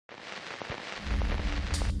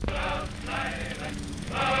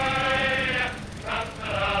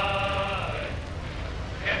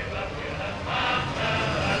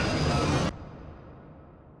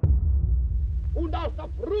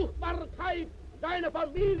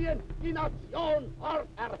Familiennation har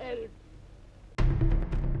erhält.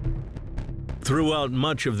 Throughout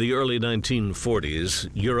much of the early 1940s,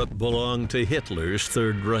 Europe belonged to Hitler's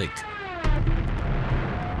Third Reich.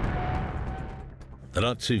 The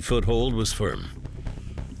Nazi foothold was firm,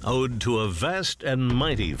 owed to a vast and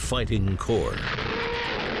mighty fighting corps.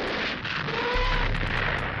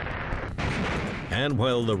 And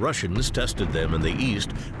while the Russians tested them in the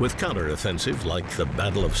east with counteroffensive like the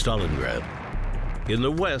Battle of Stalingrad, in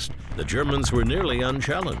the west, the Germans were nearly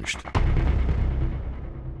unchallenged.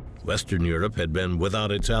 Western Europe had been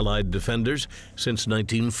without its Allied defenders since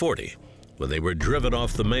 1940, when they were driven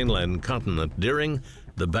off the mainland continent during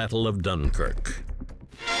the Battle of Dunkirk.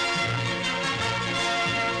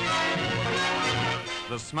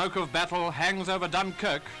 The smoke of battle hangs over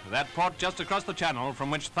Dunkirk, that port just across the channel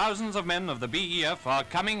from which thousands of men of the BEF are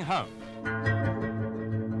coming home.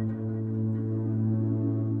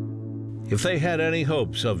 If they had any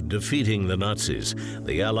hopes of defeating the Nazis,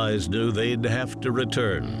 the Allies knew they'd have to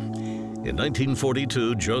return. In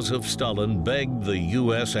 1942, Joseph Stalin begged the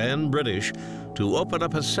US and British to open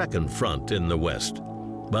up a second front in the West.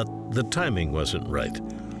 But the timing wasn't right.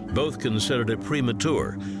 Both considered it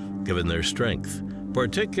premature, given their strength,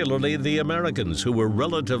 particularly the Americans, who were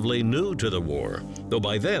relatively new to the war, though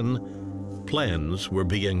by then, plans were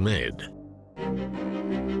being made.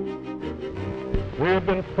 We have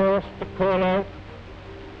been forced to call out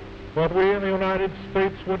what we in the United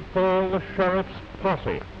States would call the sheriff's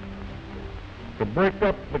posse, to break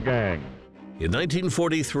up the gang. In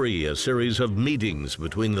 1943, a series of meetings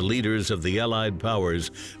between the leaders of the Allied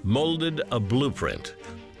powers molded a blueprint.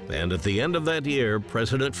 And at the end of that year,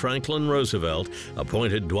 President Franklin Roosevelt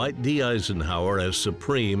appointed Dwight D. Eisenhower as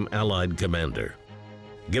Supreme Allied Commander,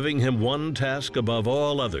 giving him one task above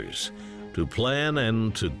all others: to plan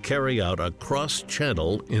and to carry out a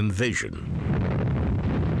cross-channel invasion.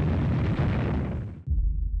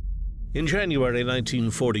 In January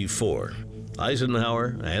 1944,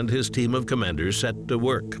 Eisenhower and his team of commanders set to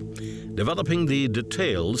work, developing the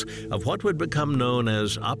details of what would become known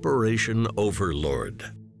as Operation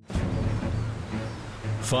Overlord.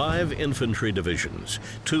 5 infantry divisions,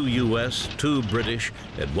 2 U.S., 2 British,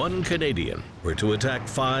 and 1 Canadian, were to attack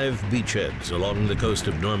 5 beachheads along the coast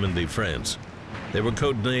of Normandy, France. They were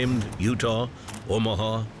codenamed Utah,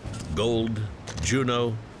 Omaha, Gold,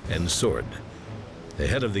 Juno, and Sword.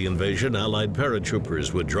 Ahead of the invasion, Allied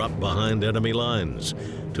paratroopers would drop behind enemy lines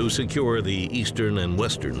to secure the eastern and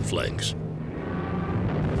western flanks.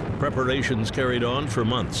 Preparations carried on for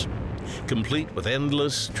months, complete with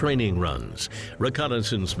endless training runs,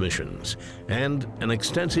 reconnaissance missions, and an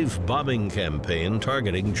extensive bombing campaign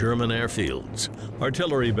targeting German airfields,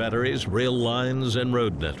 artillery batteries, rail lines, and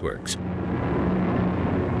road networks.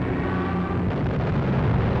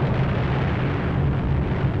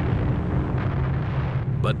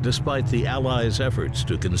 But despite the Allies' efforts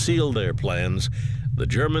to conceal their plans, the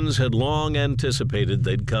Germans had long anticipated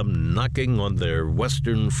they'd come knocking on their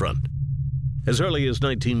western front. As early as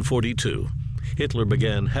 1942, Hitler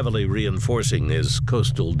began heavily reinforcing his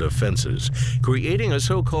coastal defenses, creating a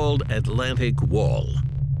so-called Atlantic Wall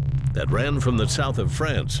that ran from the south of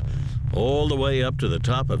France all the way up to the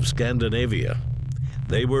top of Scandinavia.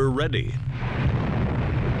 They were ready.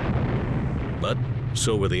 But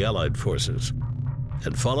so were the Allied forces.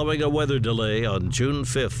 And following a weather delay on June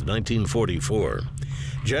 5, 1944,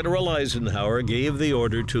 General Eisenhower gave the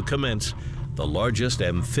order to commence the largest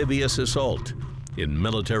amphibious assault in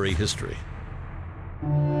military history.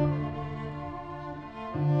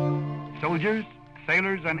 Soldiers,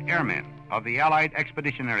 sailors, and airmen of the Allied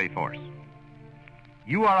Expeditionary Force,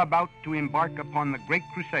 you are about to embark upon the Great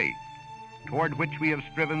Crusade, toward which we have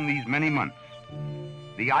striven these many months.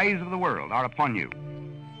 The eyes of the world are upon you.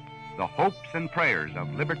 The hopes and prayers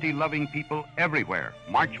of liberty-loving people everywhere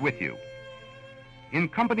march with you. In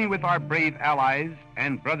company with our brave allies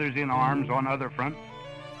and brothers in arms on other fronts,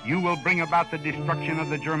 you will bring about the destruction of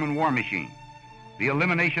the German war machine, the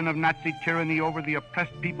elimination of Nazi tyranny over the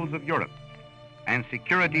oppressed peoples of Europe, and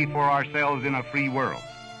security for ourselves in a free world.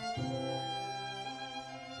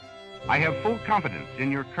 I have full confidence in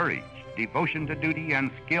your courage, devotion to duty, and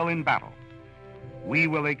skill in battle. We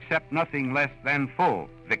will accept nothing less than full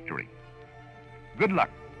victory. Good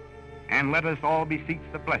luck, and let us all beseech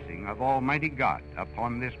the blessing of Almighty God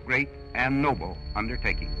upon this great and noble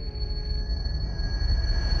undertaking.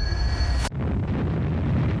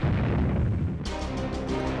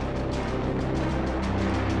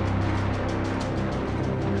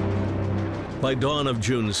 By dawn of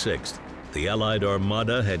June 6th, the Allied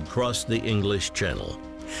Armada had crossed the English Channel.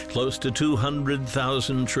 Close to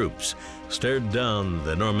 200,000 troops stared down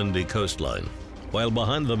the Normandy coastline, while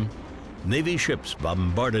behind them, Navy ships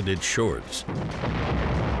bombarded its shores.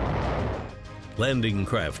 Landing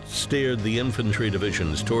craft steered the infantry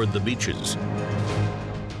divisions toward the beaches.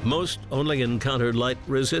 Most only encountered light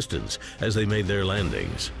resistance as they made their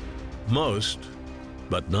landings. Most,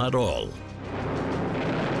 but not all.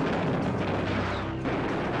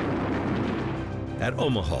 At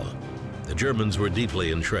Omaha, the Germans were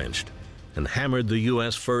deeply entrenched and hammered the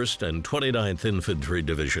U.S. 1st and 29th Infantry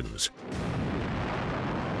Divisions.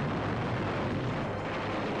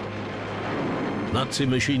 Nazi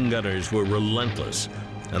machine gunners were relentless,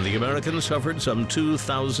 and the Americans suffered some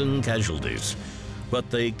 2,000 casualties. But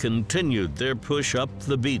they continued their push up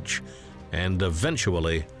the beach and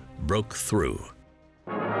eventually broke through.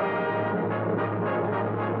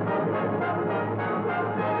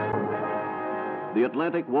 The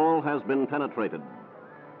Atlantic Wall has been penetrated.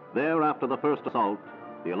 There, after the first assault,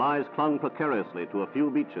 the Allies clung precariously to a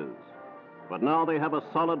few beaches. But now they have a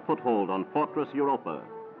solid foothold on Fortress Europa.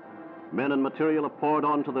 Men and material have poured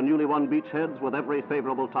onto the newly won beachheads with every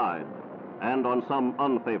favorable tide, and on some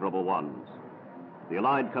unfavorable ones. The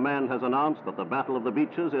Allied command has announced that the Battle of the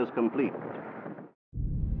Beaches is complete.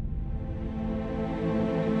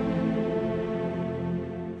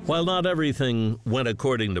 While not everything went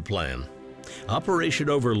according to plan, Operation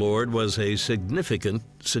Overlord was a significant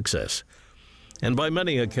success, and by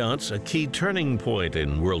many accounts, a key turning point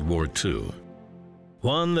in World War II.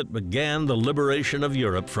 One that began the liberation of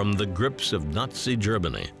Europe from the grips of Nazi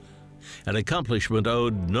Germany, an accomplishment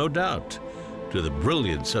owed, no doubt, to the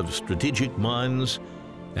brilliance of strategic minds,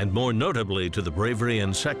 and more notably to the bravery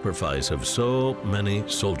and sacrifice of so many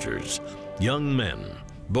soldiers, young men,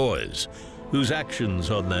 boys, whose actions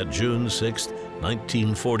on that June 6,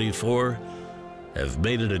 1944, have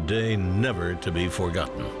made it a day never to be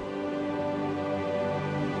forgotten.